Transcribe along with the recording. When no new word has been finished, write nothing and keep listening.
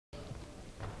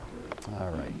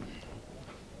All right.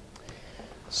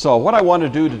 So what I want to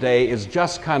do today is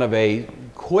just kind of a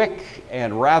quick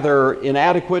and rather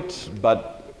inadequate,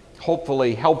 but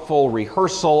hopefully helpful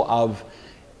rehearsal of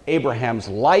Abraham's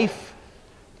life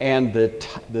and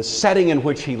the setting in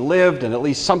which he lived, and at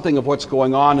least something of what's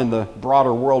going on in the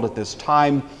broader world at this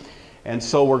time. And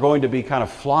so we're going to be kind of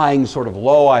flying sort of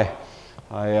low.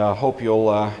 I hope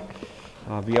you'll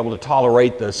be able to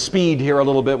tolerate the speed here a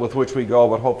little bit with which we go,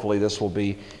 but hopefully this will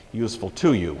be useful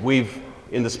to you. We've,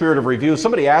 in the spirit of review,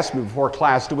 somebody asked me before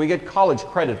class, do we get college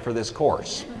credit for this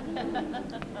course?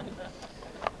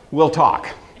 We'll talk.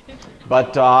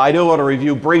 But I do want to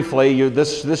review briefly.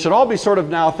 This should all be sort of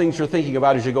now things you're thinking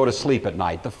about as you go to sleep at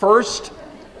night. The first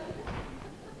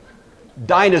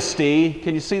dynasty,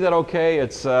 can you see that okay?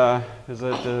 Is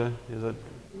it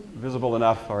visible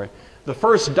enough? All right. The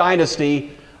first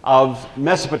dynasty of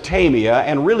Mesopotamia,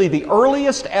 and really the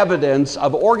earliest evidence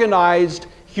of organized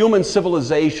human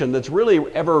civilization that's really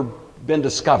ever been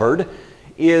discovered,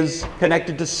 is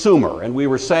connected to Sumer. And we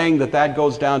were saying that that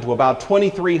goes down to about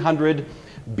 2300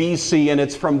 BC, and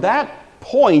it's from that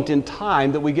point in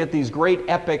time that we get these great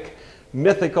epic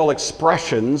mythical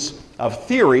expressions of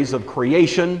theories of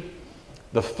creation,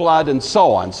 the flood, and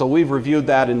so on. So we've reviewed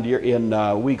that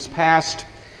in weeks past.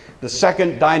 The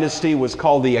second dynasty was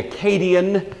called the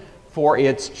Akkadian for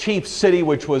its chief city,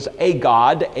 which was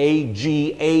Agade,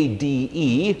 A-G-A-D-E,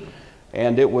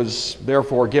 and it was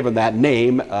therefore given that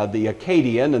name, the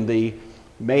Akkadian, and the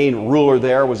main ruler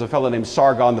there was a fellow named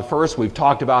Sargon I. We've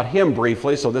talked about him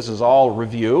briefly, so this is all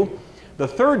review. The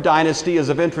third dynasty is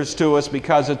of interest to us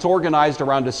because it's organized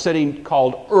around a city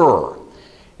called Ur.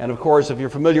 And of course, if you're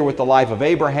familiar with the life of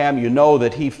Abraham, you know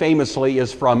that he famously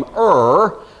is from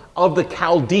Ur of the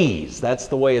Chaldees. That's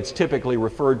the way it's typically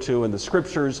referred to in the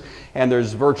scriptures, and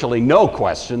there's virtually no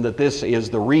question that this is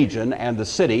the region and the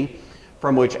city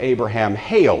from which Abraham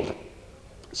hailed.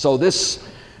 So this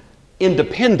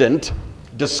independent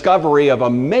discovery of a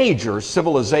major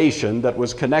civilization that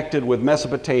was connected with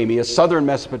Mesopotamia, southern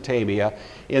Mesopotamia,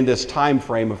 in this time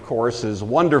frame, of course, is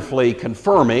wonderfully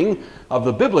confirming of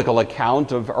the biblical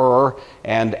account of Ur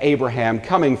and Abraham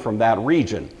coming from that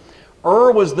region.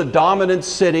 Ur was the dominant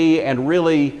city and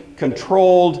really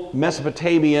controlled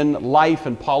Mesopotamian life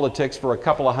and politics for a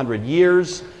couple of hundred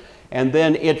years, and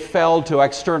then it fell to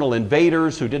external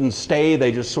invaders who didn't stay.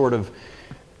 They just sort of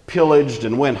pillaged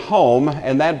and went home,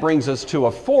 and that brings us to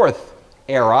a fourth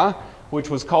era, which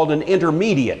was called an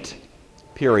intermediate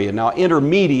period. Now,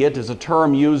 intermediate is a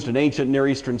term used in ancient Near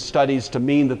Eastern studies to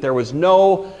mean that there was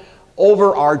no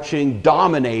overarching,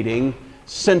 dominating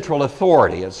central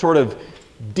authority. It's sort of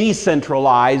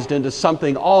decentralized into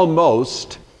something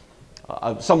almost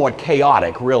somewhat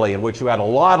chaotic, really, in which you had a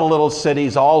lot of little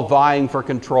cities all vying for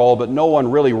control, but no one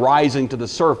really rising to the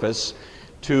surface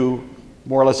to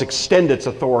more or less extend its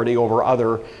authority over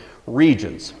other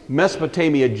regions.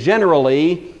 Mesopotamia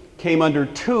generally came under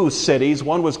two cities.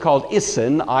 One was called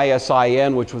Isin,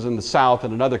 I-S-I-N, which was in the south,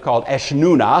 and another called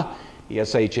Eshnunna,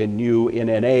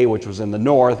 E-S-H-N-U-N-N-A, which was in the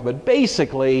north. But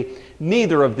basically,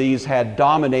 neither of these had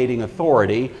dominating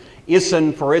authority.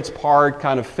 Isin, for its part,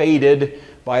 kind of faded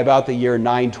by about the year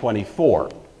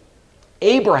 924.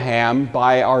 Abraham,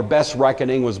 by our best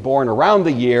reckoning, was born around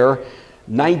the year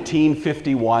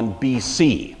 1951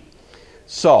 BC.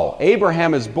 So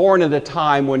Abraham is born at a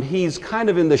time when he's kind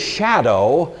of in the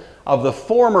shadow of the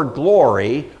former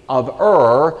glory of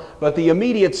Ur, but the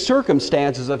immediate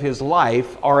circumstances of his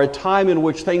life are a time in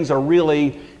which things are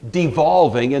really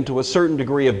devolving into a certain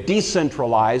degree of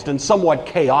decentralized and somewhat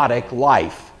chaotic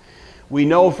life. We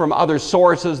know from other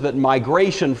sources that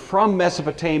migration from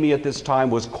Mesopotamia at this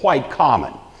time was quite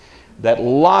common, that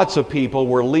lots of people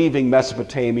were leaving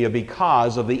Mesopotamia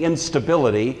because of the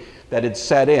instability that had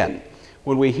set in.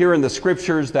 When we hear in the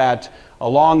scriptures that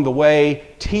along the way,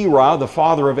 Terah, the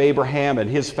father of Abraham, and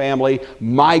his family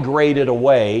migrated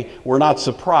away, we're not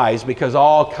surprised because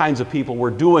all kinds of people were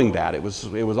doing that. It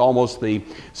was almost the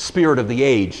spirit of the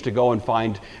age to go and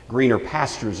find greener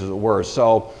pastures, as it were.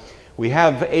 So we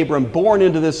have Abram born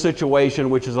into this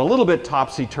situation, which is a little bit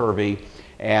topsy-turvy,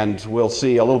 and we'll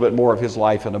see a little bit more of his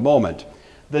life in a moment.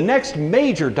 The next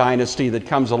major dynasty that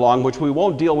comes along, which we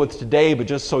won't deal with today, but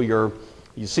just so you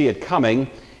see it coming,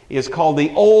 is called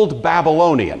the Old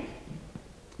Babylonian.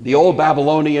 The Old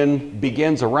Babylonian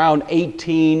begins around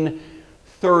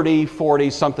 1830, 40,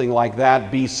 something like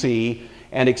that BC,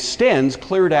 and extends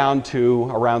clear down to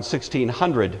around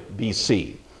 1600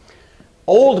 BC.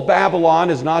 Old Babylon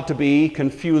is not to be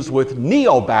confused with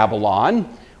Neo-Babylon,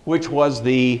 which was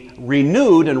the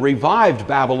renewed and revived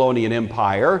Babylonian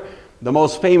Empire, the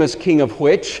most famous king of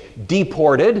which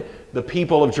deported the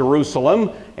people of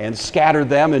Jerusalem and scattered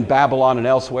them in Babylon and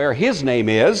elsewhere. His name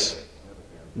is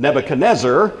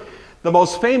Nebuchadnezzar. The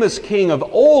most famous king of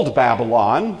old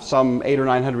Babylon, some 800 or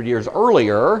 900 years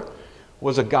earlier,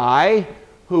 was a guy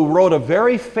who wrote a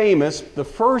very famous, the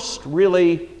first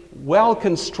really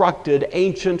well-constructed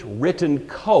ancient written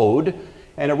code,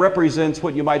 and it represents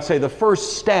what you might say the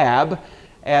first stab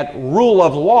at rule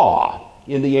of law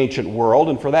in the ancient world,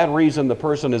 and for that reason the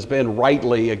person has been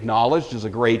rightly acknowledged as a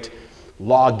great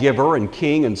lawgiver and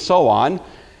king and so on.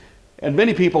 And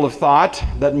many people have thought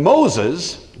that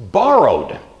Moses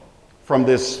borrowed from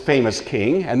this famous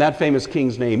king, and that famous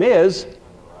king's name is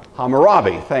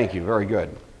Hammurabi. Thank you, very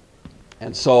good.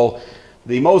 And so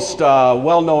the most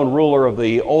well-known ruler of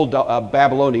the old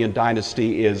Babylonian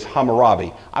dynasty is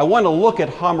Hammurabi. I want to look at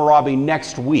Hammurabi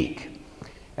next week,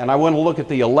 and I want to look at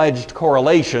the alleged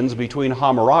correlations between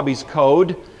Hammurabi's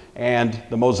code and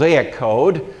the Mosaic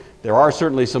Code. There are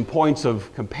certainly some points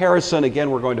of comparison. Again,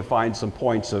 we're going to find some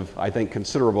points of, I think,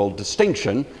 considerable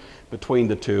distinction between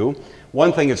the two.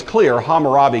 One thing is clear,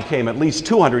 Hammurabi came at least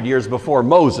 200 years before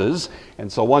Moses, and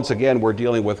so once again we're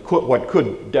dealing with what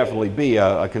could definitely be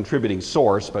a contributing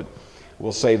source, but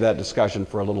we'll save that discussion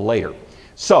for a little later.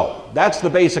 So, that's the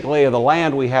basic lay of the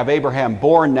land. We have Abraham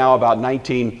born now about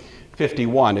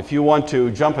 1951. If you want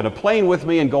to jump in a plane with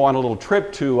me and go on a little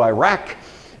trip to Iraq,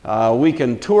 we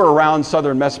can tour around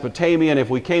southern Mesopotamia, and if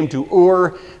we came to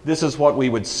Ur, this is what we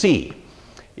would see.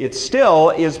 It still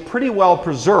is pretty well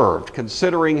preserved,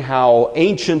 considering how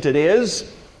ancient it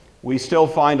is. We still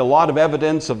find a lot of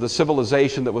evidence of the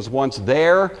civilization that was once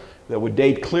there that would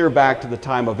date clear back to the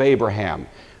time of Abraham.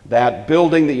 That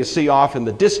building that you see off in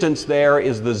the distance there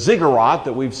is the ziggurat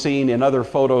that we've seen in other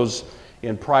photos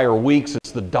in prior weeks.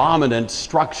 It's the dominant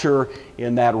structure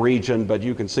in that region, but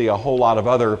you can see a whole lot of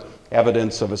other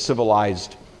evidence of a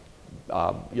civilized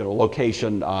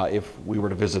location if we were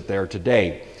to visit there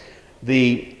today.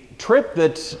 The trip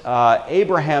that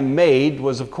Abraham made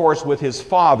was, of course, with his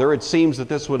father. It seems that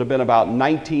this would have been about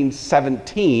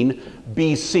 1917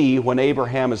 BC, when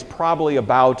Abraham is probably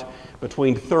about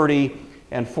between 30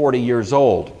 and 40 years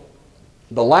old.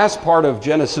 The last part of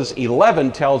Genesis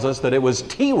 11 tells us that it was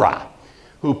Terah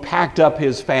who packed up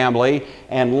his family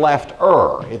and left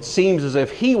Ur. It seems as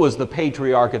if he was the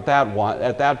patriarch at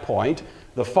that point,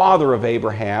 the father of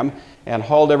Abraham, and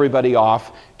hauled everybody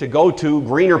off to go to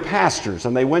greener pastures.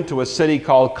 And they went to a city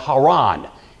called Haran,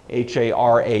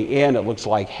 H-A-R-A-N. It looks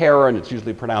like Haran. It's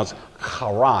usually pronounced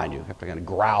Haran. You have to kind of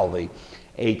growl the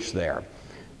H there.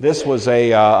 This was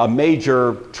a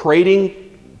major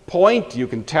trading point. You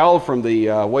can tell from the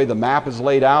way the map is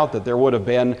laid out that there would have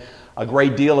been a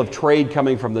great deal of trade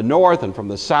coming from the north and from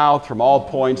the south, from all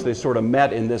points. They sort of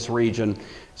met in this region.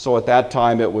 So at that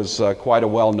time it was quite a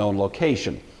well-known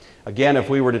location. Again, if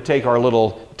we were to take our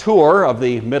little tour of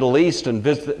the Middle East and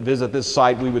visit this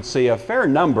site, we would see a fair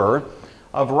number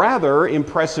of rather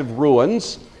impressive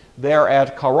ruins there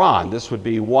at Haran. This would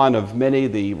be one of many,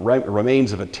 the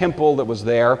remains of a temple that was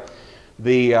there.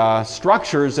 The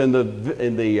structures in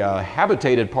the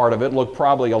habitated part of it look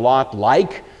probably a lot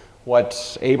like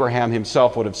what Abraham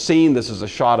himself would have seen. This is a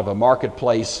shot of a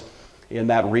marketplace in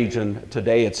that region.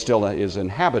 Today it still is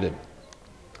inhabited.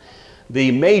 The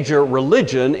major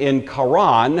religion in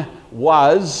Haran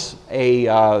was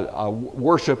a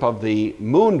worship of the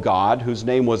moon god, whose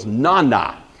name was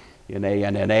Nana,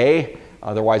 N-A-N-N-A,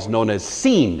 otherwise known as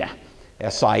Sin,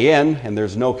 S-I-N, and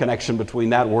there's no connection between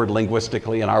that word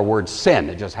linguistically and our word sin.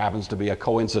 It just happens to be a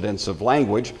coincidence of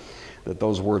language that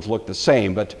those words look the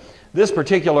same. But this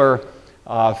particular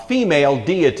female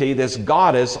deity, this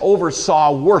goddess,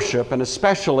 oversaw worship, and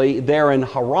especially there in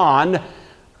Haran,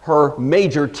 her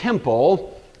major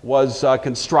temple was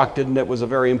constructed, and it was a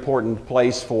very important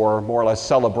place for more or less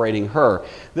celebrating her.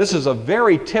 This is a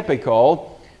very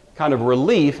typical kind of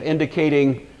relief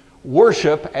indicating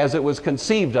worship as it was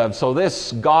conceived of. So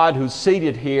this god who's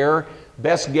seated here,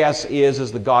 best guess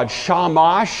is the god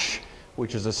Shamash,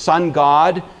 which is a sun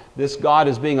god. This god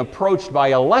is being approached by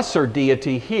a lesser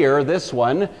deity here, this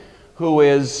one, who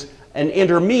is an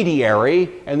intermediary,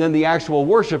 and then the actual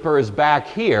worshiper is back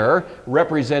here,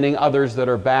 representing others that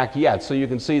are back yet. So you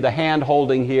can see the hand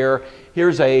holding here.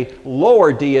 Here's a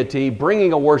lower deity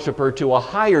bringing a worshiper to a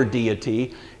higher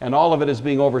deity, and all of it is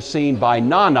being overseen by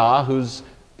Nana, who's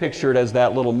pictured as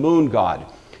that little moon god.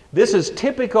 This is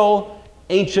typical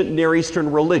ancient Near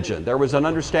Eastern religion. There was an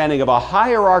understanding of a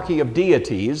hierarchy of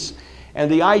deities,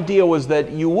 and the idea was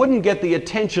that you wouldn't get the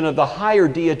attention of the higher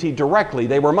deity directly.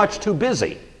 They were much too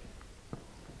busy.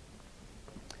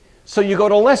 So you go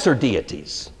to lesser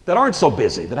deities that aren't so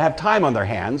busy, that have time on their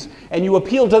hands, and you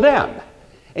appeal to them.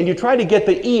 and you try to get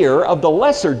the ear of the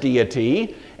lesser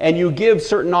deity, and you give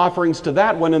certain offerings to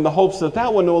that one in the hopes that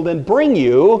that one will then bring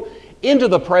you into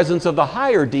the presence of the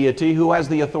higher deity who has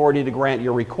the authority to grant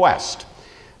your request.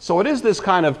 So it is this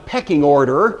kind of pecking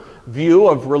order view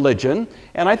of religion,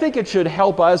 and I think it should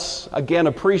help us, again,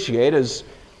 appreciate, as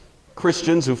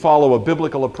Christians who follow a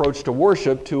biblical approach to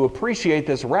worship, to appreciate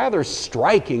this rather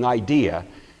striking idea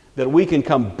that we can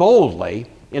come boldly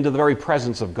into the very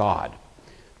presence of God.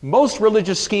 Most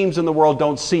religious schemes in the world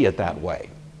don't see it that way.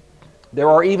 There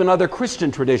are even other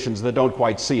Christian traditions that don't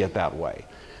quite see it that way.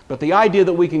 But the idea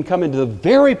that we can come into the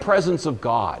very presence of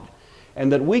God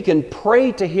and that we can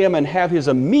pray to Him and have His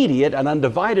immediate and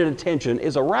undivided attention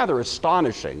is a rather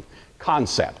astonishing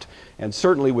concept, and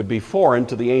certainly would be foreign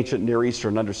to the ancient Near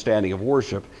Eastern understanding of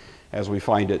worship as we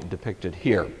find it depicted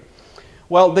here.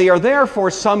 Well, they are there for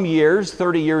some years,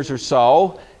 30 years or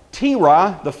so.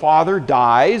 Terah, the father,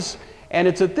 dies, and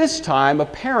it's at this time,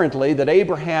 apparently, that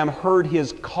Abraham heard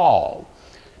his call.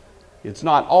 It's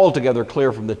not altogether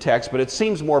clear from the text, but it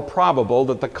seems more probable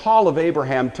that the call of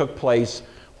Abraham took place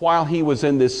while he was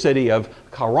in this city of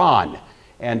Haran,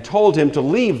 and told him to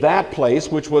leave that place,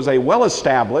 which was a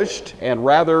well-established and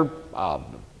rather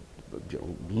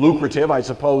lucrative, I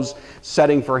suppose,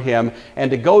 setting for him, and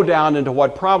to go down into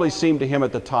what probably seemed to him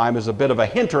at the time as a bit of a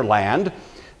hinterland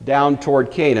down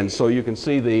toward Canaan. So you can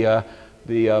see the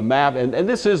map, and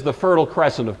this is the Fertile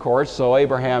Crescent, of course, so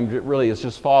Abraham really is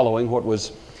just following what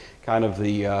was kind of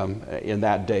in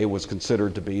that day was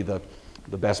considered to be the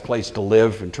best place to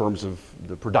live in terms of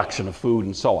the production of food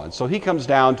and so on. So he comes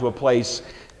down to a place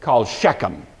called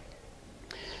Shechem.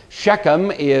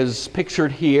 Shechem is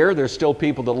pictured here. There's still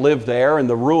people that live there, and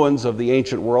the ruins of the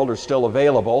ancient world are still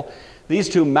available. These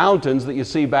two mountains that you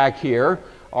see back here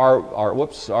are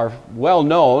well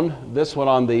known. This one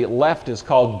on the left is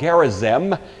called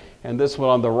Gerizim, and this one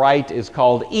on the right is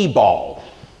called Ebal.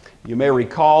 You may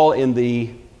recall in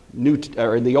the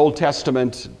Old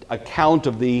Testament account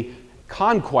of the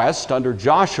conquest under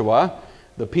Joshua,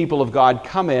 the people of God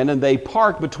come in and they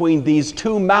park between these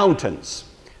two mountains,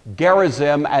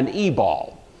 Gerizim and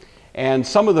Ebal. And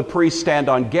some of the priests stand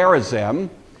on Gerizim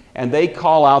and they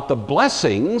call out the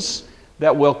blessings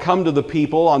that will come to the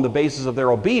people on the basis of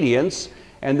their obedience,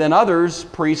 and then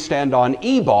priests stand on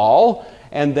Ebal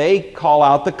and they call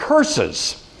out the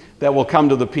curses that will come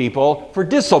to the people for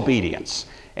disobedience.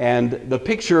 And the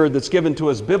picture that's given to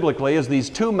us biblically is these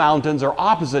two mountains are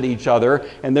opposite each other,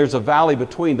 and there's a valley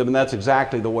between them, and that's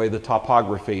exactly the way the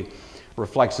topography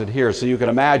reflects it here. So you can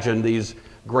imagine these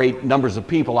great numbers of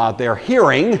people out there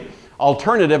hearing,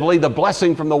 alternatively, the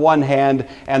blessing from the one hand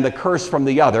and the curse from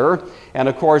the other. And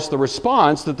of course, the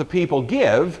response that the people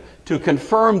give to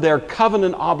confirm their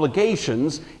covenant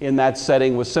obligations in that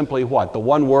setting was simply what? The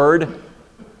one word,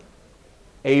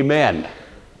 amen.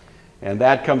 And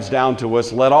that comes down to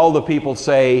us, let all the people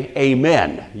say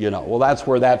amen. Well, that's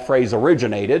where that phrase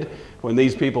originated, when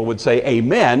these people would say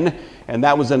amen, and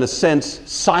that was in a sense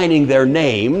signing their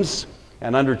names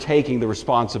and undertaking the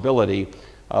responsibility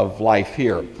of life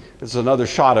here. This is another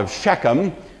shot of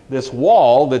Shechem. This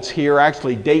wall that's here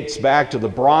actually dates back to the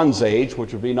Bronze Age,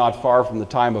 which would be not far from the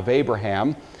time of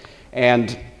Abraham,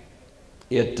 and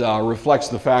it reflects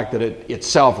the fact that it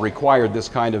itself required this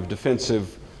kind of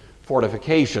defensive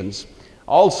fortifications.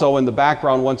 Also in the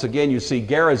background, once again, you see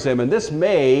Gerizim, and this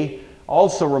may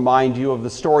also remind you of the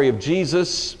story of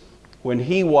Jesus when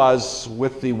he was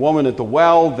with the woman at the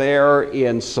well there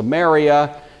in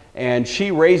Samaria, and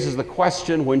she raises the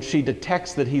question when she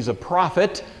detects that he's a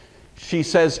prophet. She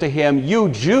says to him, "You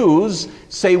Jews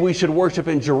say we should worship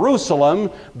in Jerusalem,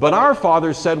 but our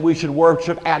father said we should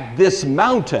worship at this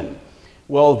mountain."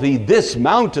 Well, this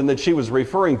mountain that she was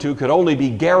referring to could only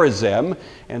be Gerizim,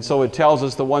 and so it tells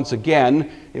us that once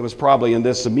again, it was probably in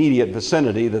this immediate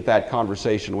vicinity that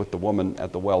conversation with the woman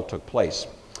at the well took place.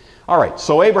 All right,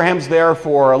 so Abraham's there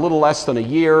for a little less than a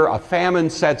year. A famine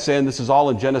sets in. This is all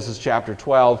in Genesis chapter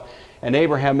 12, and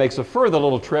Abraham makes a further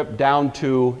little trip down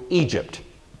to Egypt.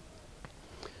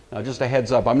 Now, just a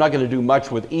heads up, I'm not going to do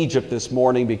much with Egypt this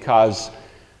morning because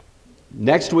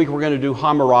next week we're going to do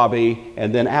Hammurabi,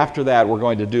 and then after that we're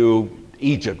going to do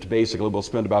Egypt. Basically, we'll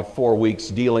spend about 4 weeks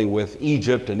dealing with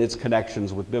Egypt and its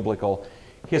connections with biblical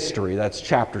history. That's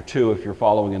chapter 2 if you're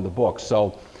following in the book.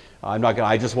 So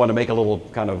I just want to make a little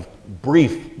kind of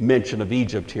brief mention of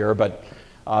Egypt here, but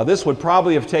this would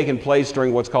probably have taken place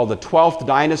during what's called the 12th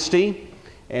dynasty,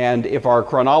 and if our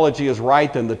chronology is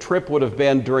right, then the trip would have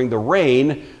been during the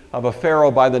reign of a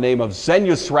pharaoh by the name of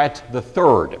Senusret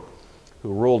III,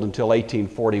 who ruled until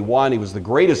 1841. He was the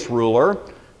greatest ruler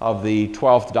of the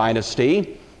 12th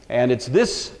dynasty, and it's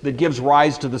this that gives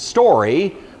rise to the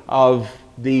story of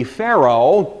the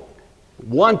Pharaoh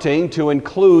wanting to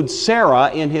include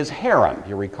Sarah in his harem.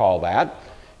 You recall that.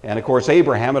 And of course,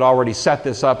 Abraham had already set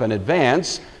this up in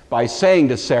advance by saying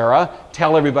to Sarah,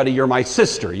 "Tell everybody you're my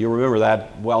sister." You remember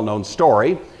that well-known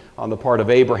story on the part of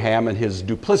Abraham and his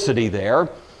duplicity there.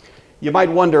 You might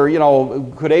wonder,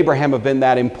 could Abraham have been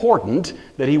that important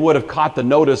that he would have caught the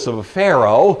notice of a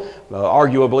Pharaoh,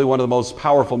 arguably one of the most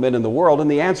powerful men in the world? And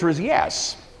the answer is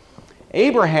yes.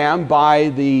 Abraham, by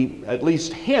the at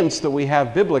least hints that we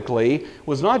have biblically,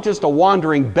 was not just a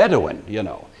wandering Bedouin,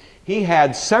 He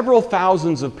had several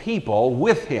thousands of people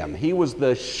with him. He was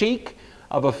the sheik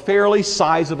of a fairly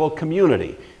sizable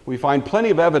community. We find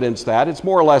plenty of evidence that. It's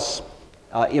more or less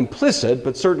implicit,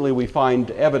 but certainly we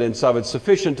find evidence of it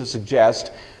sufficient to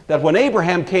suggest that when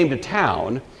Abraham came to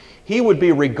town, he would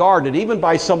be regarded, even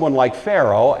by someone like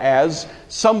Pharaoh, as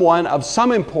someone of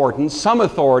some importance, some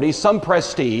authority, some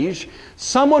prestige,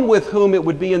 someone with whom it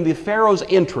would be in the Pharaoh's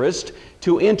interest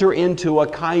to enter into a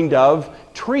kind of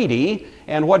treaty.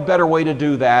 And what better way to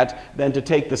do that than to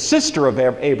take the sister of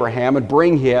Abraham and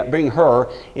bring her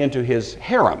into his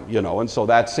harem, And so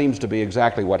that seems to be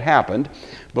exactly what happened.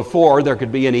 Before there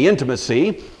could be any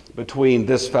intimacy between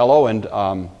this fellow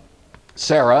and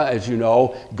Sarah, as you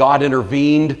know, God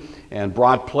intervened and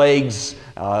brought plagues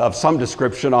of some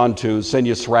description onto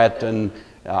Senusret, and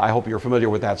I hope you're familiar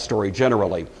with that story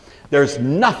generally. There's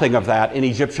nothing of that in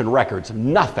Egyptian records,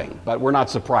 nothing, but we're not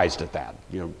surprised at that.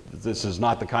 This is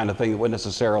not the kind of thing that would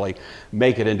necessarily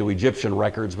make it into Egyptian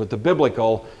records, but the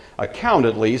biblical account,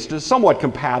 at least, is somewhat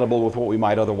compatible with what we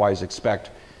might otherwise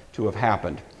expect to have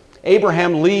happened.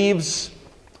 Abraham leaves.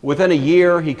 Within a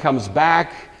year, he comes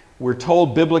back. We're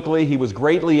told biblically he was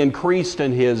greatly increased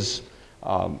in his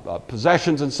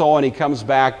possessions and so on. He comes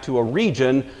back to a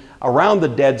region around the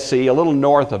Dead Sea, a little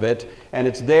north of it, and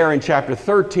it's there in chapter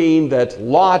 13 that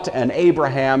Lot and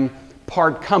Abraham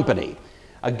part company.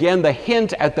 Again, the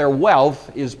hint at their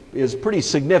wealth is pretty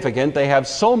significant. They have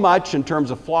so much in terms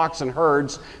of flocks and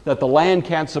herds that the land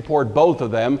can't support both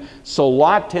of them, so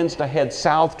Lot tends to head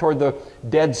south toward the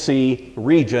Dead Sea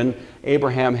region.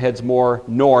 Abraham heads more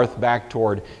north back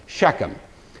toward Shechem.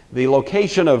 The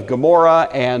location of Gomorrah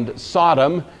and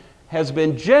Sodom has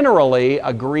been generally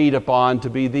agreed upon to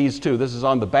be these two. This is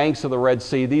on the banks of the Red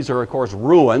Sea. These are, of course,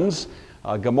 ruins.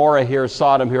 Gomorrah here,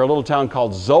 Sodom here, a little town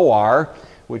called Zoar,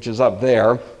 which is up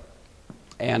there.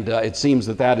 And it seems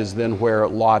that is then where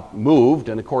Lot moved.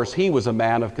 And, of course, he was a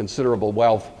man of considerable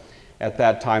wealth at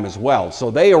that time as well.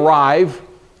 So they arrive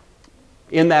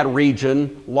in that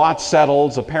region. Lot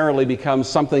settles, apparently becomes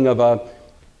something of a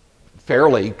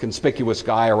fairly conspicuous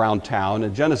guy around town.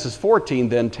 And Genesis 14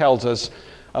 then tells us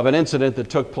of an incident that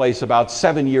took place about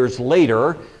 7 years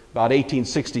later, about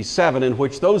 1867, in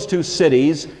which those two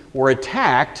cities were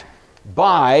attacked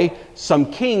by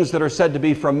some kings that are said to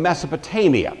be from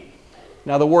Mesopotamia.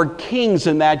 Now, the word kings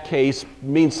in that case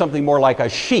means something more like a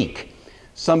sheik,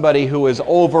 somebody who is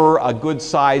over a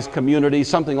good-sized community,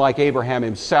 something like Abraham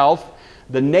himself.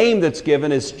 The name that's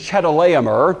given is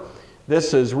Chedorlaomer.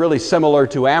 This is really similar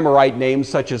to Amorite names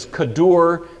such as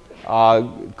Kedur,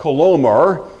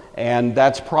 Kolomer, and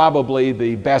that's probably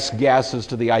the best guess as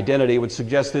to the identity. It would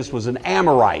suggest this was an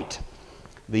Amorite.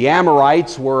 The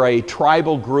Amorites were a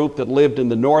tribal group that lived in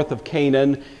the north of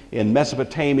Canaan in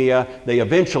Mesopotamia. They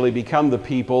eventually become the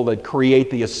people that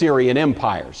create the Assyrian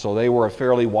Empire. So they were a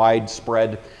fairly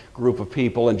widespread group of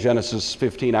people, and Genesis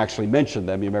 15 actually mentioned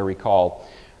them, you may recall,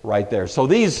 right there. So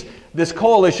this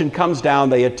coalition comes down,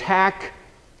 they attack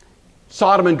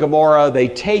Sodom and Gomorrah, they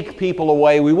take people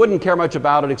away. We wouldn't care much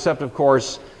about it, except, of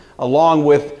course, along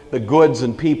with the goods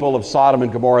and people of Sodom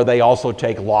and Gomorrah, they also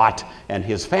take Lot and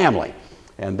his family.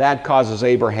 And that causes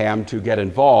Abraham to get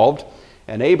involved.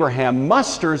 And Abraham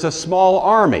musters a small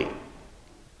army.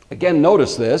 Again,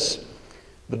 notice this.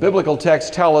 The biblical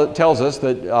text tells us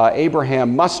that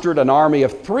Abraham mustered an army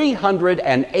of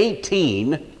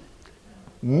 318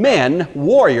 men,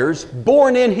 warriors,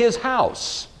 born in his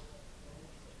house.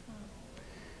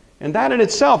 And that in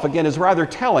itself, again, is rather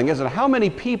telling, isn't it? How many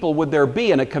people would there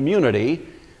be in a community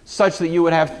such that you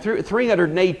would have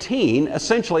 318,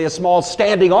 essentially a small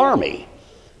standing army,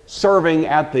 serving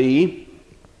at the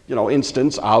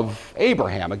instance of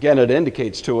Abraham? Again, it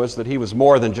indicates to us that he was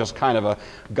more than just kind of a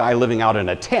guy living out in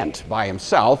a tent by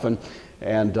himself.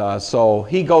 And so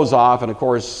he goes off and, of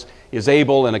course, is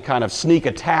able in a kind of sneak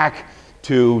attack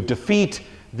to defeat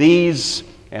these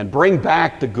and bring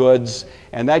back the goods.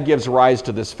 And that gives rise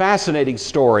to this fascinating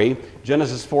story,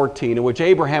 Genesis 14, in which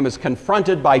Abraham is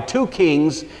confronted by two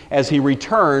kings as he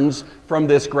returns from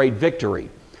this great victory.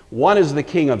 One is the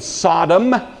king of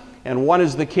Sodom, and one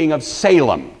is the king of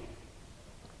Salem.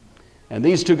 And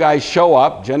these two guys show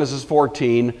up, Genesis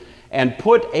 14, and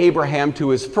put Abraham to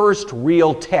his first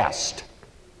real test.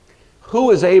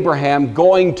 Who is Abraham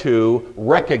going to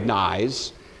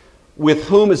recognize? With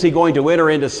whom is he going to enter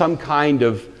into some kind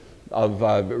of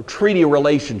treaty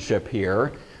relationship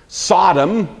here?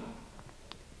 Sodom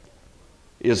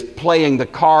is playing the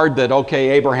card that, okay,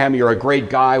 Abraham, you're a great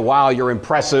guy. Wow, you're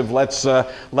impressive. Let's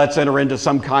enter into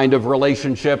some kind of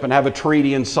relationship and have a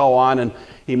treaty and so on. And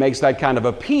he makes that kind of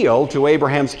appeal to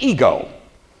Abraham's ego.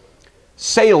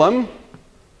 Salem,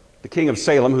 the king of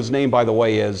Salem, whose name, by the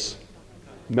way, is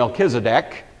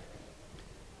Melchizedek,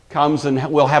 comes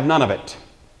and will have none of it.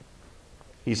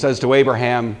 He says to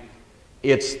Abraham,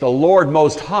 it's the Lord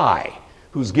Most High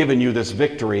who's given you this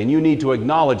victory, and you need to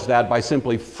acknowledge that by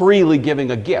simply freely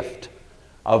giving a gift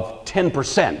of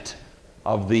 10%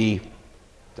 of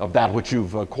that which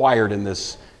you've acquired in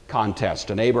this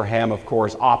contest. And Abraham, of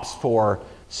course, opts for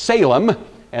Salem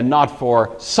and not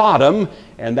for Sodom,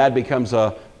 and that becomes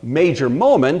a major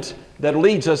moment that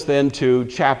leads us then to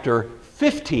chapter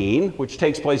 15, which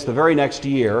takes place the very next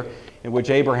year, in which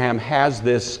Abraham has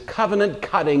this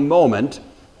covenant-cutting moment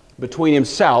between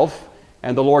himself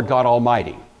and the Lord God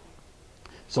Almighty.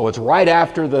 So it's right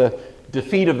after the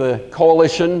defeat of the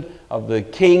coalition of the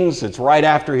kings. It's right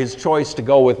after his choice to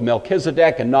go with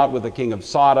Melchizedek and not with the king of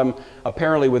Sodom.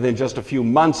 Apparently within just a few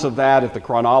months of that, if the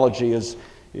chronology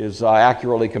is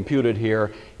accurately computed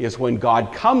here, is when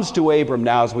God comes to Abram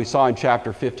now, as we saw in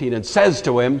chapter 15, and says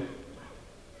to him,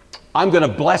 I'm going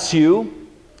to bless you.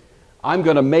 I'm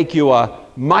going to make you a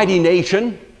mighty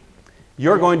nation.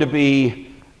 You're going to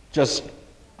be just,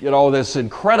 this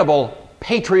incredible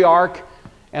patriarch.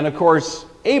 And of course,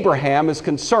 Abraham is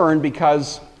concerned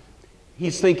because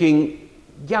he's thinking,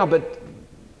 yeah, but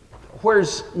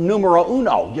where's numero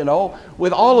uno?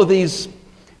 With all of these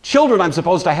children I'm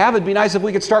supposed to have, it'd be nice if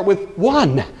we could start with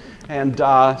one. And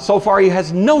so far he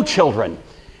has no children.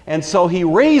 And so he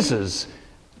raises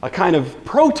a kind of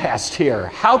protest here.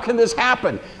 How can this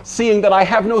happen, seeing that I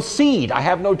have no seed, I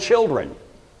have no children?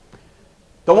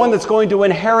 The one that's going to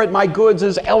inherit my goods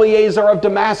is Eliezer of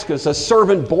Damascus, a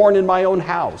servant born in my own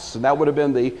house. And that would have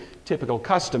been the typical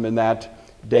custom in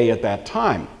that day at that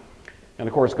time. And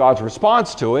of course, God's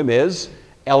response to him is,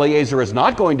 Eliezer is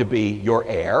not going to be your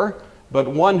heir, but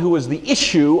one who is the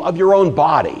issue of your own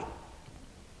body,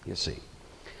 you see.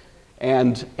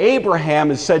 And Abraham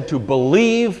is said to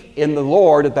believe in the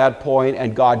Lord at that point,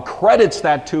 and God credits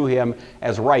that to him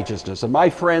as righteousness. And my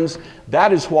friends,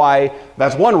 that's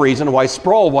one reason why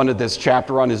Sproul wanted this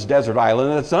chapter on his desert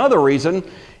island. And it's another reason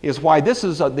is why this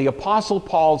is the Apostle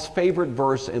Paul's favorite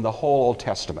verse in the whole Old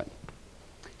Testament.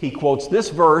 He quotes this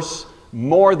verse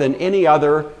more than any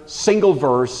other single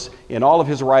verse in all of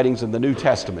his writings in the New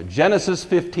Testament. Genesis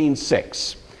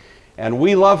 15:6. And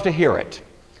we love to hear it.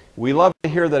 We love to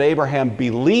hear that Abraham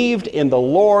believed in the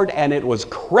Lord and it was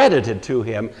credited to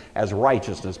him as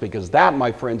righteousness, because that, my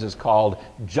friends, is called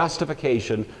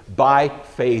justification by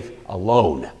faith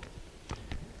alone.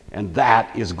 And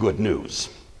that is good news.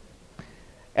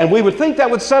 And we would think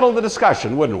that would settle the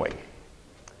discussion, wouldn't we?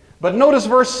 But notice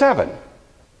verse 7.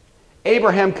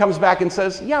 Abraham comes back and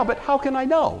says, yeah, but how can I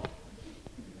know?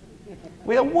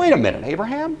 Wait a minute,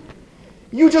 Abraham.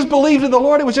 You just believed in the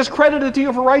Lord. It was just credited to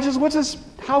you for righteousness. What's this?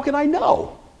 How can I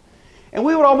know? And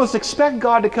we would almost expect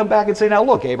God to come back and say, now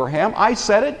look, Abraham, I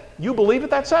said it. You believe it.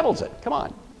 That settles it. Come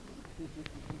on.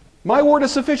 My word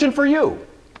is sufficient for you.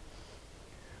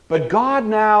 But God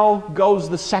now goes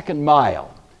the second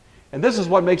mile. And this is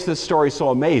what makes this story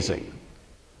so amazing,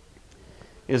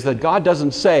 is that God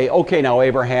doesn't say, okay, now,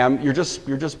 Abraham, you're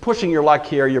just pushing your luck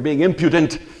here. You're being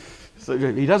impudent. So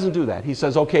he doesn't do that. He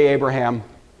says, okay, Abraham,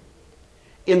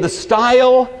 in the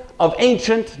style of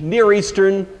ancient Near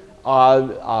Eastern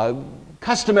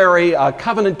customary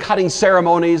covenant-cutting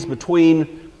ceremonies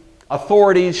between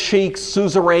authorities, sheiks,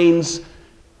 suzerains,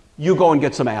 you go and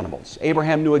get some animals.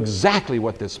 Abraham knew exactly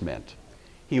what this meant.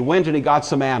 He went and he got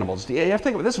some animals. You have to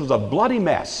think of it, this was a bloody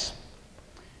mess.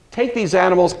 Take these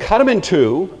animals, cut them in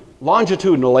two,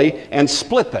 longitudinally, and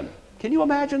split them. Can you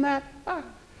imagine that?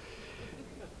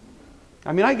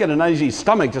 I mean, I get an uneasy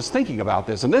stomach just thinking about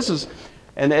this. And this is...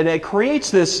 And it creates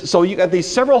this, so you got these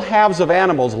several halves of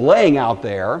animals laying out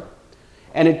there,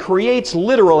 and it creates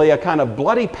literally a kind of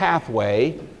bloody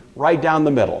pathway right down the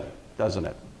middle, doesn't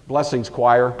it? Blessings,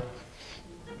 choir.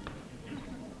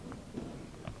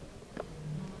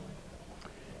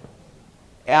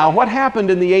 Now, what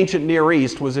happened in the ancient Near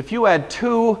East was if you had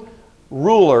two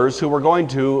rulers who were going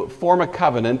to form a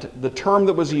covenant, the term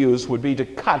that was used would be to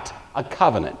cut a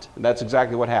covenant. And that's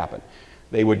exactly what happened.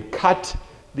 They would cut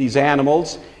these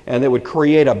animals, and they would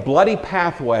create a bloody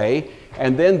pathway,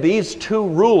 and then these two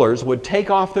rulers would take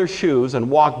off their shoes and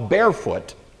walk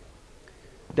barefoot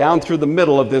down through the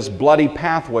middle of this bloody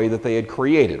pathway that they had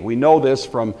created. We know this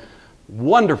from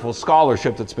wonderful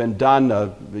scholarship that's been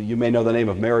done. You may know the name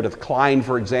of Meredith Kline,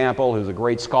 for example, who's a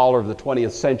great scholar of the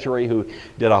 20th century who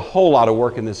did a whole lot of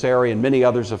work in this area, and many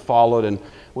others have followed, and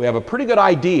we have a pretty good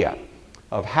idea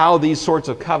of how these sorts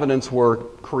of covenants were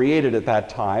created at that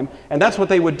time, and that's what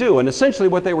they would do. And essentially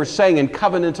what they were saying in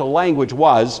covenantal language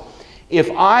was, if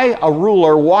I, a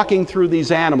ruler walking through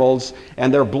these animals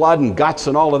and their blood and guts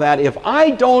and all of that, if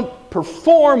I don't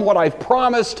perform what I've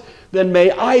promised, then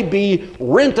may I be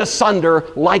rent asunder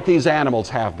like these animals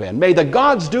have been. May the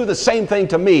gods do the same thing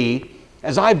to me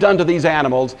as I've done to these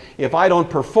animals if I don't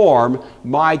perform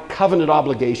my covenant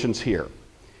obligations here.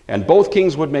 And both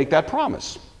kings would make that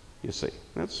promise, you see.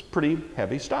 That's pretty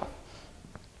heavy stuff.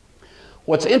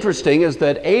 What's interesting is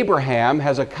that Abraham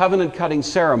has a covenant-cutting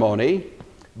ceremony,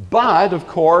 but, of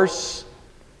course,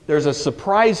 there's a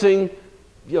surprising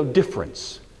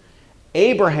difference.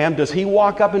 Abraham, does he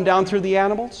walk up and down through the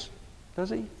animals? Does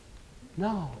he?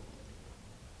 No.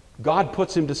 God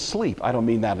puts him to sleep. I don't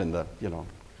mean that in the, you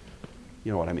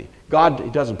know what I mean.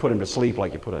 God doesn't put him to sleep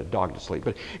like you put a dog to sleep,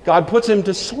 but God puts him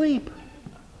to sleep.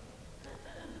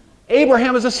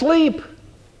 Abraham is asleep.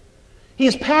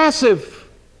 He's passive.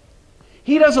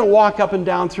 He doesn't walk up and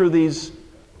down through these,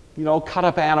 cut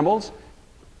up animals.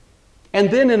 And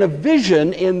then in a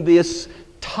vision, in this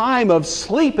time of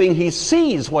sleeping, he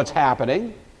sees what's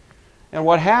happening. And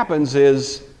what happens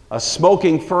is a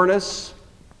smoking furnace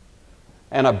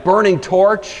and a burning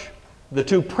torch, the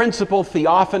two principal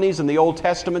theophanies in the Old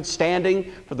Testament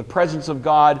standing for the presence of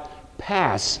God,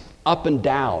 pass up and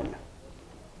down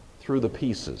through the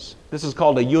pieces. This is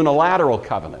called a unilateral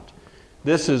covenant.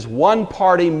 This is one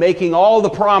party making all the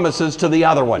promises to the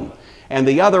other one, and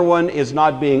the other one is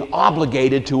not being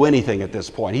obligated to anything at this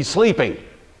point. He's sleeping.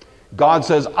 God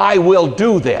says, I will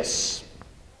do this.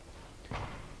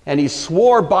 And he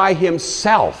swore by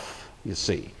himself, you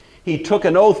see. He took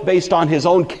an oath based on his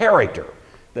own character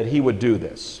that he would do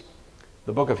this.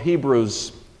 The book of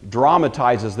Hebrews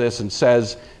dramatizes this and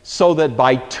says, so that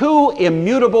by two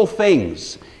immutable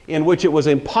things in which it was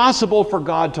impossible for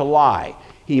God to lie,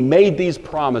 he made these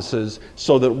promises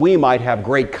so that we might have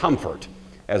great comfort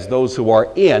as those who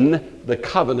are in the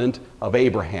covenant of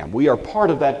Abraham. We are part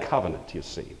of that covenant, you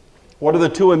see. What are the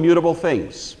two immutable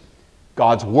things?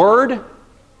 God's word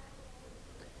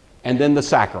and then the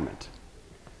sacrament.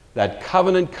 That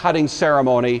covenant-cutting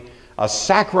ceremony, a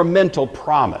sacramental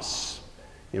promise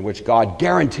in which God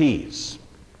guarantees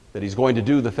that he's going to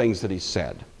do the things that he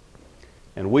said.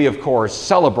 And we, of course,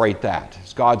 celebrate that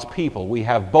as God's people. We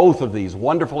have both of these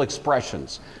wonderful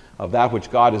expressions of that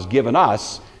which God has given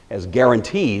us as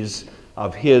guarantees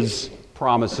of his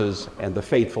promises and the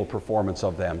faithful performance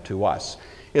of them to us.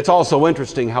 It's also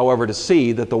interesting, however, to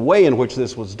see that the way in which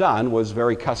this was done was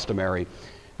very customary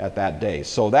at that day.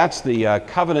 So that's the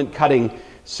covenant-cutting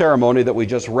ceremony that we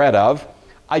just read of.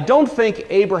 I don't think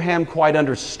Abraham quite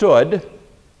understood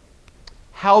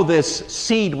how this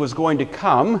seed was going to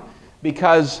come,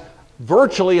 because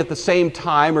virtually at the same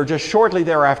time, or just shortly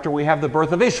thereafter, we have the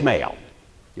birth of Ishmael,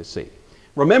 you see.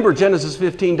 Remember, Genesis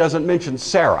 15 doesn't mention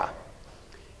Sarah.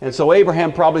 And so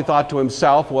Abraham probably thought to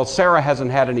himself, well, Sarah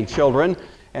hasn't had any children,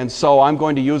 and so I'm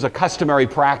going to use a customary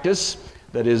practice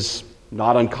that is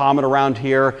not uncommon around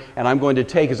here, and I'm going to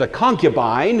take as a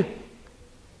concubine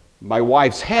my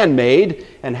wife's handmaid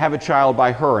and have a child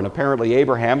by her. And apparently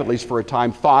Abraham, at least for a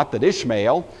time, thought that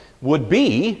Ishmael would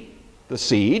be the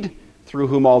seed through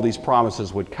whom all these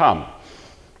promises would come.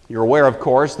 You're aware, of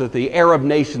course, that the Arab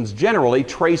nations generally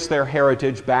trace their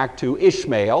heritage back to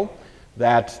Ishmael,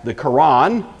 that the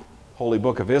Quran, Holy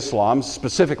Book of Islam,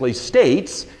 specifically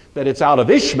states that it's out of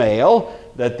Ishmael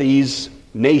that these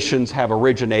nations have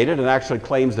originated, and actually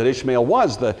claims that Ishmael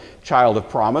was the child of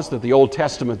promise, that the Old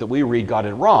Testament that we read got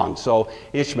it wrong. So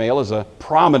Ishmael is a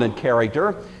prominent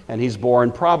character, and he's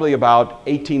born probably about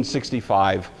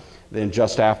 1865, then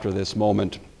just after this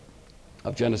moment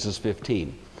of Genesis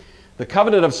 15. The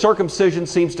covenant of circumcision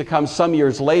seems to come some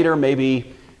years later,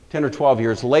 maybe 10 or 12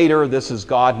 years later. This is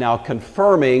God now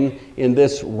confirming in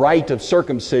this rite of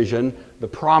circumcision the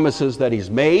promises that he's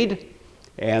made.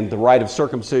 And the rite of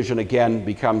circumcision, again,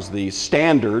 becomes the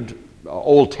standard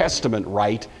Old Testament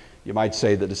rite, you might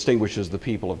say, that distinguishes the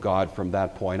people of God from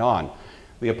that point on.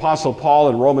 The Apostle Paul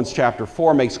in Romans chapter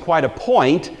 4 makes quite a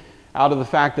point out of the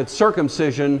fact that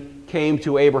circumcision came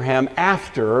to Abraham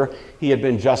after he had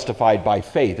been justified by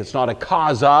faith. It's not a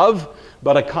cause of,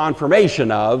 but a confirmation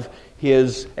of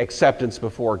his acceptance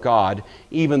before God,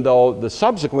 even though the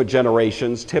subsequent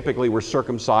generations typically were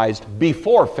circumcised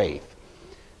before faith.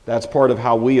 That's part of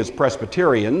how we as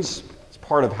Presbyterians, it's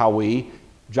part of how we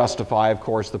justify, of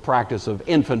course, the practice of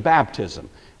infant baptism.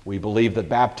 We believe that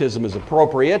baptism is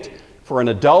appropriate for an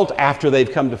adult after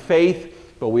they've come to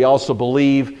faith, but we also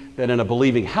believe that in a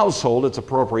believing household it's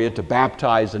appropriate to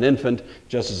baptize an infant,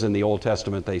 just as in the Old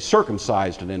Testament they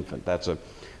circumcised an infant. That's a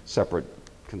separate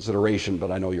consideration, but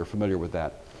I know you're familiar with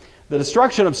that. The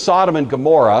destruction of Sodom and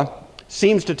Gomorrah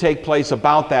seems to take place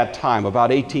about that time, about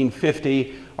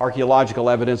 1850. Archaeological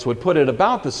evidence would put it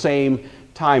about the same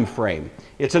time frame.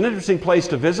 It's an interesting place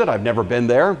to visit. I've never been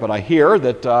there, but I hear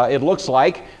that it looks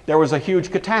like there was a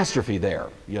huge catastrophe there,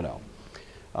 you know.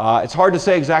 It's hard to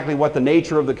say exactly what the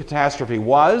nature of the catastrophe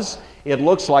was. It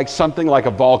looks like something like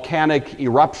a volcanic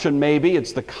eruption, maybe.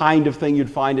 It's the kind of thing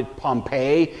you'd find at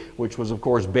Pompeii, which was, of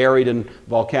course, buried in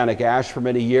volcanic ash for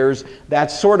many years. That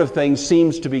sort of thing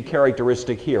seems to be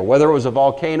characteristic here. Whether it was a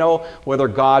volcano, whether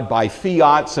God, by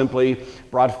fiat, simply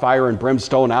brought fire and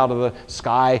brimstone out of the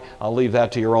sky, I'll leave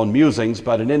that to your own musings.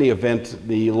 But in any event,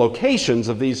 the locations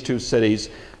of these two cities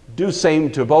do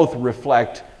seem to both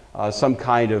reflect some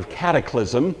kind of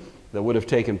cataclysm that would have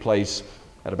taken place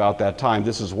at about that time.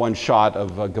 This is one shot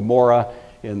of Gomorrah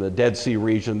in the Dead Sea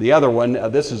region. The other one,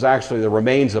 this is actually the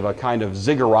remains of a kind of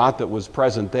ziggurat that was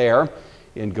present there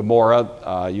in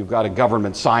Gomorrah. You've got a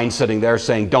government sign sitting there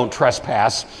saying, "Don't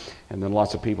trespass," and then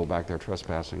lots of people back there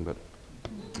trespassing, but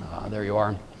there you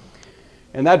are.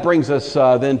 And that brings us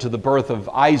then to the birth of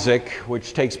Isaac,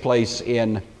 which takes place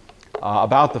in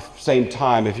about the same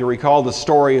time. If you recall the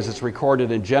story as it's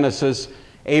recorded in Genesis,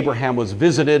 Abraham was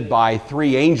visited by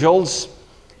 3 angels,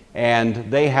 and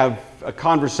they have a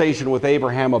conversation with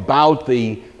Abraham about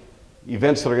the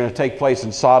events that are going to take place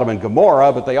in Sodom and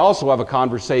Gomorrah, but they also have a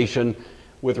conversation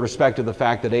with respect to the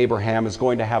fact that Abraham is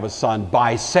going to have a son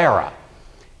by Sarah.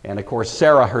 And of course,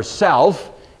 Sarah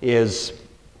herself is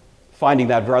finding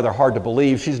that rather hard to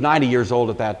believe. She's 90 years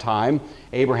old at that time.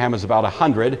 Abraham is about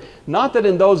 100. Not that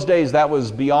in those days that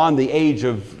was beyond the age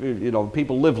of,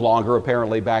 people lived longer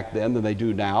apparently back then than they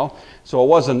do now. So it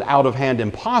wasn't out of hand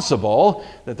impossible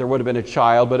that there would have been a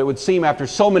child, but it would seem after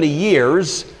so many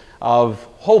years of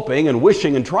hoping and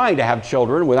wishing and trying to have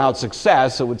children without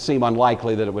success, it would seem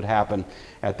unlikely that it would happen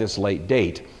at this late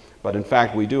date. But in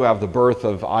fact, we do have the birth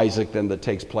of Isaac then that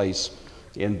takes place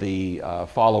in the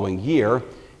following year.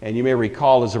 And you may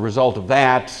recall as a result of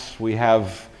that, we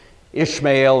have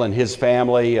Ishmael and his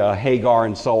family, Hagar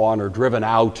and so on, are driven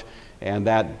out, and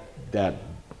that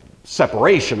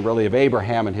separation really of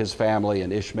Abraham and his family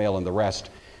and Ishmael and the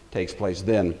rest takes place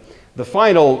then. The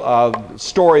final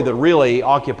story that really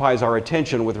occupies our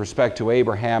attention with respect to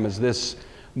Abraham is this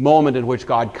moment in which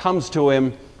God comes to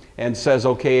him and says,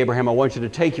 "Okay, Abraham, I want you to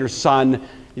take your son,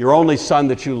 your only son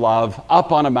that you love,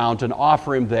 up on a mountain,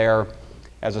 offer him there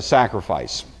as a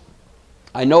sacrifice."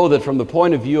 I know that from the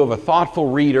point of view of a thoughtful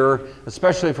reader,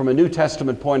 especially from a New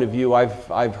Testament point of view,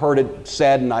 I've heard it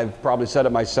said, and I've probably said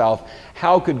it myself,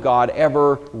 how could God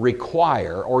ever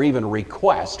require or even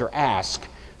request or ask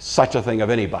such a thing of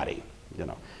anybody?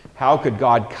 How could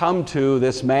God come to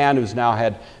this man who's now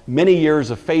had many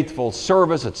years of faithful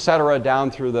service, etc.,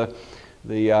 down through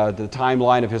the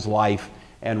timeline of his life,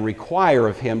 and require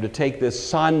of him to take this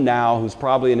son now, who's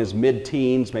probably in his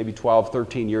mid-teens, maybe 12,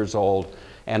 13 years old,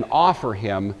 and offer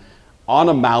him on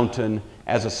a mountain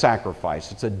as a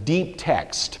sacrifice? It's a deep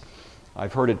text.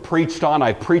 I've heard it preached on.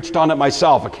 I've preached on it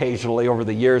myself occasionally over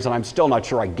the years, and I'm still not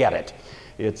sure I get it.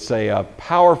 It's a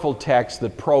powerful text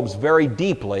that probes very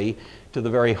deeply to the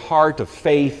very heart of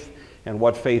faith and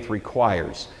what faith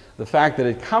requires. The fact that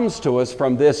it comes to us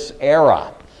from this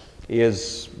era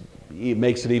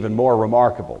makes it even more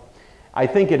remarkable. I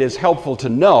think it is helpful to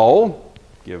know,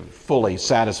 give fully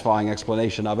satisfying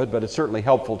explanation of it, but it's certainly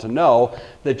helpful to know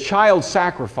that child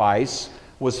sacrifice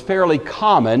was fairly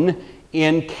common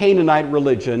in Canaanite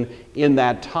religion in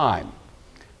that time.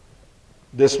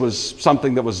 This was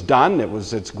something that was done.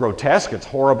 It's grotesque, it's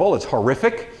horrible, it's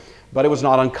horrific, but it was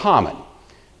not uncommon.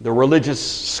 The religious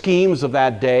schemes of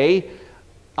that day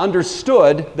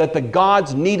understood that the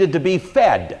gods needed to be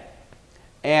fed.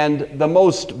 And the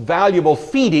most valuable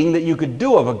feeding that you could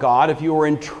do of a god, if you were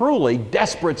in truly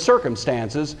desperate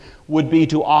circumstances, would be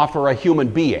to offer a human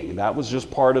being. That was just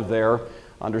part of their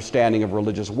understanding of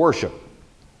religious worship.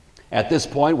 At this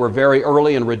point, we're very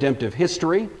early in redemptive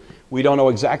history. We don't know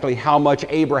exactly how much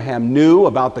Abraham knew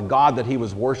about the God that he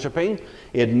was worshiping.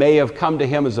 It may have come to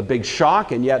him as a big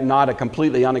shock, and yet not a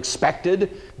completely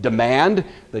unexpected demand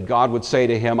that God would say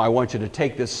to him, "I want you to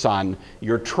take this son,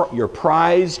 your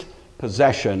prized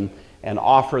possession, and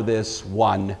offer this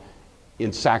one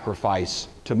in sacrifice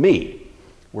to me."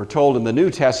 We're told in the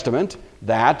New Testament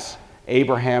that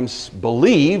Abraham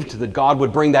believed that God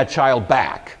would bring that child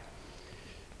back.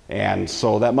 And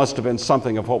so that must have been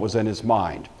something of what was in his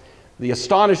mind. The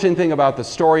astonishing thing about the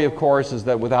story, of course, is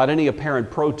that without any apparent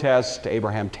protest,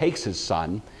 Abraham takes his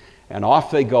son, and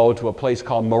off they go to a place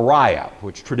called Moriah,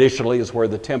 which traditionally is where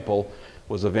the temple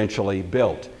was eventually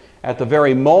built. At the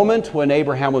very moment when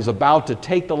Abraham was about to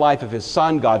take the life of his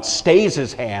son, God stays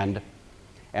his hand,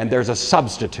 and there's a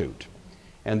substitute.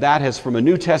 And that has, from a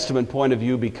New Testament point of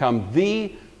view, become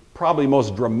the probably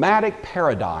most dramatic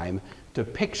paradigm to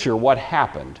picture what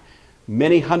happened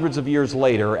many hundreds of years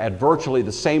later at virtually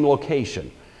the same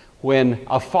location when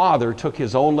a father took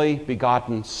his only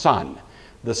begotten son,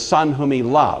 the son whom he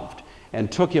loved,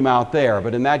 and took him out there.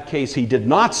 But in that case, he did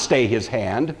not stay his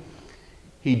hand.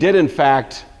 He did, in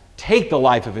fact, take the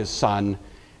life of his son.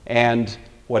 And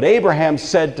what Abraham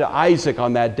said to Isaac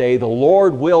on that day, "The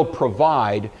Lord will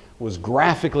provide," was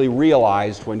graphically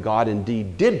realized when God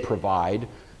indeed did provide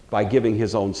by giving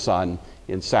his own son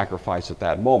in sacrifice at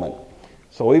that moment.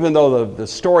 So even though the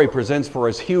story presents for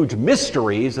us huge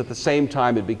mysteries, at the same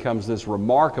time it becomes this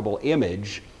remarkable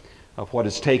image of what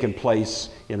has taken place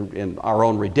in our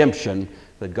own redemption,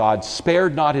 that God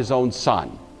spared not his own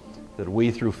son, that we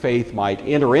through faith might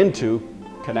enter into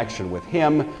connection with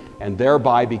him and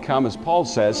thereby become, as Paul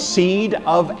says, seed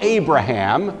of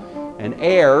Abraham and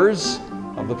heirs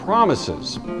of the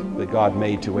promises that God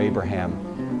made to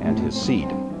Abraham and his seed.